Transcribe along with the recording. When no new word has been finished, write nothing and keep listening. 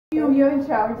You haven't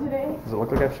showered today? Does it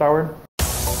look like I've showered?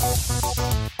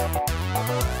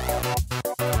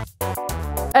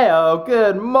 Heyo,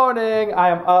 good morning! I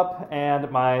am up and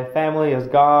my family is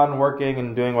gone working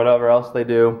and doing whatever else they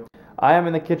do. I am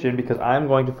in the kitchen because I am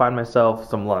going to find myself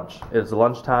some lunch. It is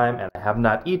lunchtime and I have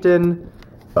not eaten.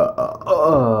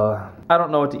 I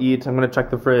don't know what to eat. I'm going to check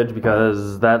the fridge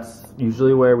because that's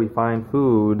usually where we find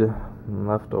food.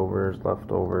 Leftovers.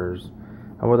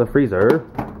 How about the freezer?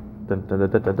 Dun, dun, dun,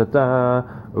 dun, dun, dun,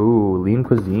 dun. Ooh, lean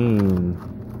cuisine.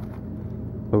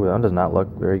 Ooh, that one does not look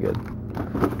very good.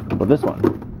 But this one.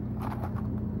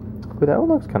 Ooh, that one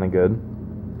looks kind of good.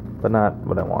 But not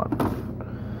what I want.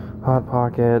 Hot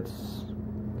Pockets.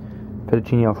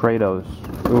 Fettuccine Alfredos.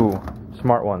 Ooh,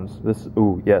 smart ones.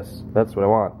 Ooh, yes, that's what I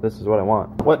want. This is what I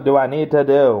want. What do I need to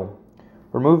do?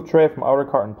 Remove tray from outer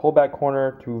carton. Pull back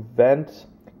corner to vent.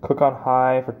 Cook on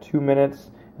high for 2 minutes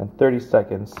and 30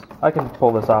 seconds. I can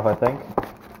pull this off, I think.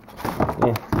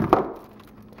 Yeah.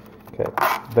 Okay,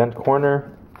 vent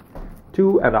corner.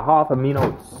 2.5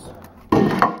 minutes.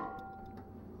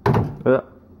 Boop,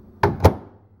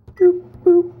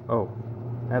 boop. Oh,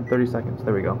 add 30 seconds.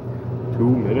 There we go. 2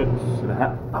 minutes and a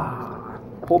half.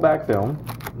 Pull back film,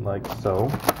 like so.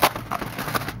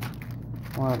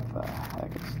 What the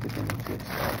heck is sticking to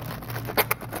itself?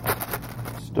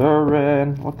 Stir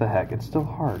in. What the heck? It's still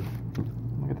hard.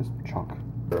 Look at this chunk.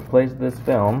 Replace this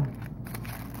film,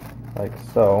 like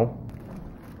so.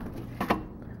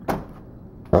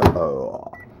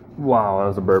 Wow, that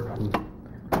was a burp.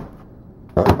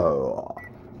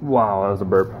 Wow, that was a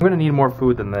burp. I'm gonna need more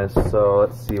food than this, so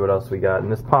let's see what else we got in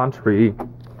this pantry.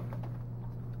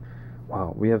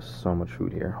 Wow, we have so much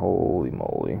food here. Holy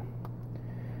moly.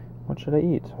 What should I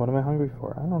eat? What am I hungry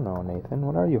for? I don't know, Nathan.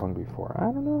 What are you hungry for?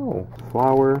 I don't know.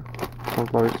 Flour,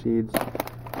 sunflower seeds,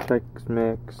 Chex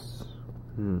Mix.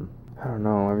 I don't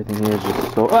know. Everything here is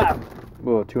just so...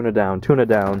 Oh, tuna down. Tuna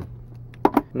down.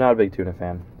 I'm not a big tuna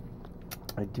fan.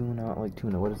 I do not like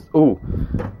tuna. What is... Ooh.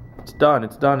 It's done.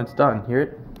 It's done. It's done. Hear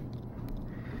it?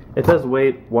 It says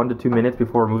wait 1 to 2 minutes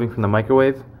before removing from the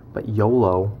microwave, but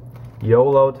YOLO.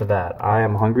 YOLO to that. I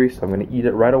am hungry, so I'm going to eat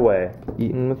it right away.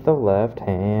 Eating with the left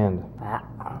hand.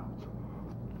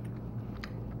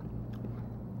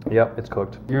 Yep, it's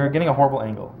cooked. You're getting a horrible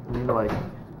angle. You need to like...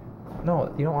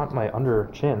 No, you don't want my under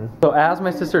chin. So as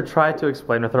my sister tried to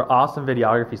explain with her awesome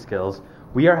videography skills,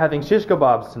 we are having shish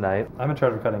kebabs tonight. I'm in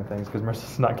charge of cutting things because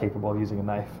Marissa's not capable of using a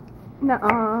knife.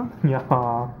 Nuh-uh.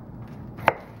 Yeah.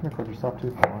 You record yourself too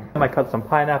for long. I cut some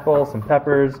pineapple, some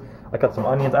peppers. I cut some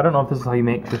onions. I don't know if this is how you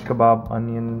make shish kebab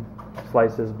onion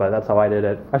slices, but that's how I did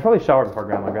it. I probably showered before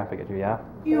Grandma and Grandpa get you, yeah?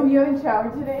 You haven't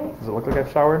showered today? Does it look like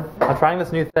I've showered? I'm trying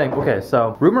this new thing. Okay,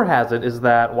 so rumor has it is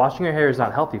that washing your hair is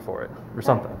not healthy for it, or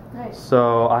something. Right.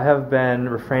 So I have been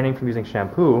refraining from using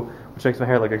shampoo, which makes my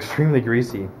hair look extremely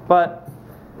greasy. But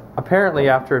apparently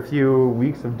after a few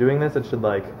weeks of doing this, it should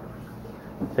like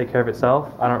take care of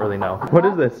itself. I don't really know. What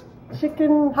is this?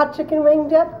 Hot chicken wing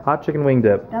dip. Hot chicken wing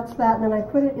dip. That's that, and then I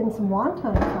put it in some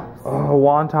wonton cups. Oh,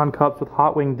 wonton cups with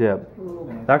hot wing dip.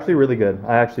 It's actually really good.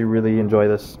 I actually really enjoy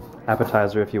this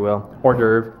appetizer, if you will. Hors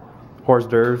d'oeuvre. Hors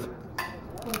d'oeuvre.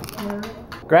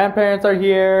 Grandparents are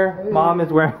here. Hey. Mom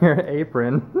is wearing her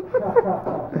apron.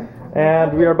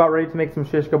 And we are about ready to make some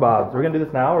shish kebabs. We're going to do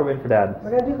this now, or are we waiting for Dad?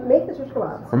 We're going to make the shish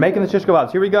kebabs. We're making the shish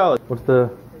kebabs. Here we go. What's the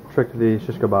trick to the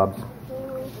shish kebabs?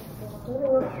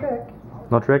 No trick.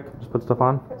 No trick? Just put stuff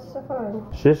on? Put stuff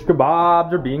on. Shish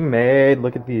kebabs are being made.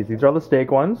 Look at these. These are the steak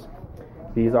ones.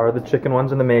 These are the chicken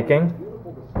ones in the making.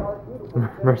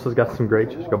 Marissa's got some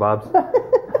great shish kebabs.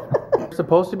 We're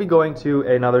supposed to be going to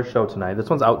another show tonight. This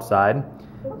one's outside,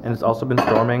 and it's also been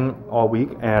storming all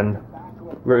week, and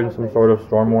we're in some sort of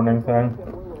storm warning thing.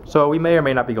 So we may or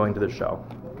may not be going to this show.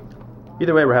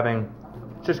 Either way, we're having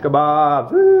shish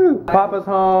kebabs. Woo! Papa's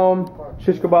home.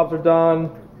 Shish kebabs are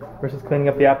done. Marissa's cleaning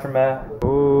up the aftermath.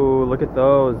 Ooh, look at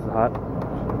those hot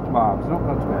kebabs. Don't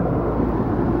touch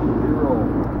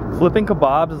that. Flipping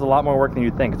kebabs is a lot more work than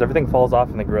you'd think because everything falls off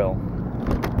in the grill.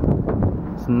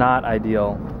 It's not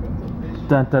ideal.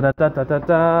 Dun, da, da, da, da, da,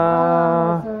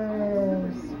 da.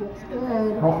 Looks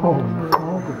good. Whoa.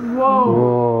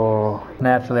 Whoa.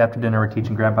 Naturally, after dinner, we're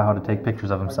teaching Grandpa how to take pictures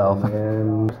of himself.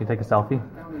 Can you take a selfie?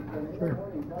 Sure.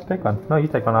 Let's take one. No, you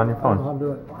take one on your phone. I'll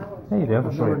do it. Yeah, you do.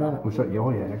 We'll show you.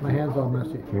 Oh, yeah. My hand's all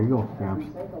messy. Here you go, Gramps.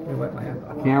 Let me wipe my hand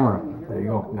off. Camera. There you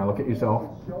go. Now look at yourself.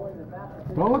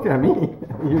 Don't look at me.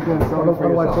 You're doing something for How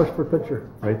do I yourself. push for picture?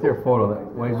 Right there, photo, that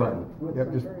white button.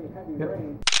 Yep, just, yep.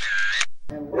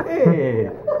 Hey!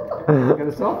 Got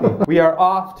a selfie. We are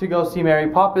off to go see Mary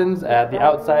Poppins at the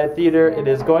outside theater. It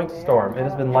is going to storm. It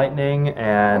has been lightning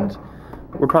and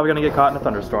we're probably gonna get caught in a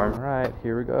thunderstorm. All right,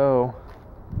 here we go.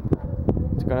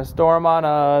 It's gonna storm on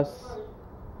us.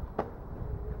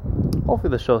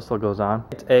 Hopefully the show still goes on.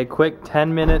 It's a quick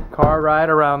 10-minute car ride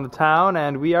around the town,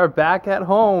 and we are back at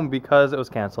home because it was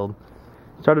canceled.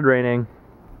 It started raining.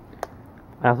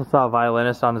 I also saw a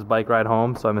violinist on his bike ride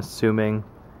home, so I'm assuming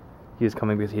he was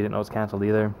coming because he didn't know it was canceled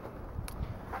either.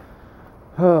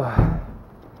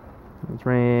 It's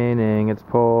raining, it's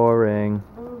pouring.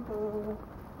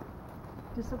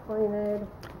 Disappointed.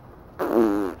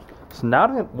 So now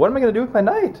what am I going to do with my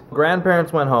night?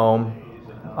 Grandparents went home.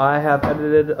 I have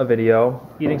edited a video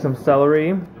eating some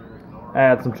celery. I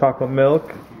had some chocolate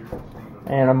milk.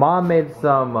 And my mom made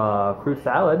some fruit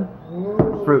salad.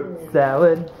 Fruit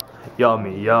salad.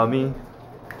 Yummy, yummy.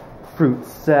 Fruit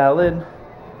salad.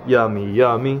 Yummy,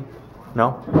 yummy.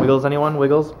 No? Wiggles, anyone?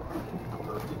 Wiggles?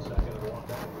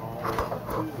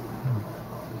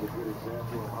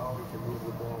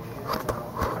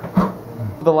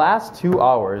 For the last 2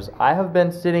 hours, I have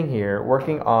been sitting here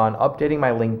working on updating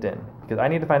my LinkedIn because I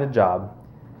need to find a job.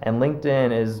 And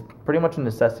LinkedIn is pretty much a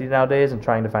necessity nowadays in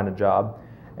trying to find a job.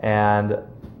 And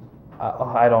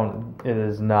it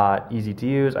is not easy to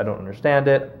use. I don't understand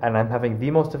it. And I'm having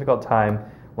the most difficult time,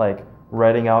 like,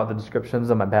 writing out the descriptions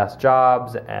of my past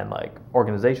jobs and, like,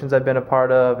 organizations I've been a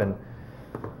part of. And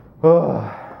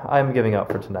I'm giving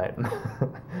up for tonight.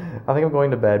 I think I'm going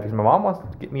to bed because my mom wants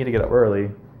me to get up early.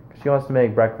 She wants to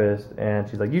make breakfast, and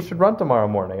she's like, you should run tomorrow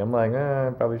morning. I'm like,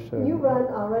 I probably should. You run,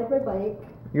 I'll ride my bike.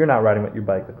 You're not riding your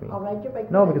bike with me. I'll ride your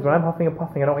bike. No, because when I'm huffing and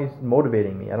puffing, I don't want you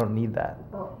motivating me. I don't need that.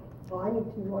 Oh, well, I need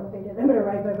to be motivated. I'm going to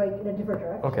ride my bike in a different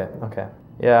direction. Okay.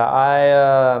 Yeah,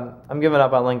 I'm giving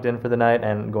up on LinkedIn for the night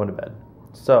and going to bed.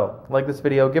 So, like this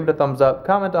video, give it a thumbs up,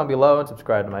 comment down below, and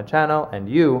subscribe to my channel, and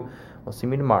you will see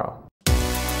me tomorrow.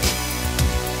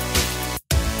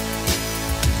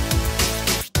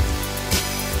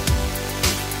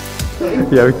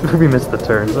 Yeah, we missed the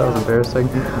turns. That was embarrassing.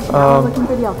 Looking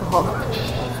for the alcohol.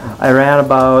 I ran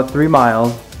about 3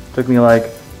 miles. Took me like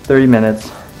 30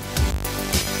 minutes.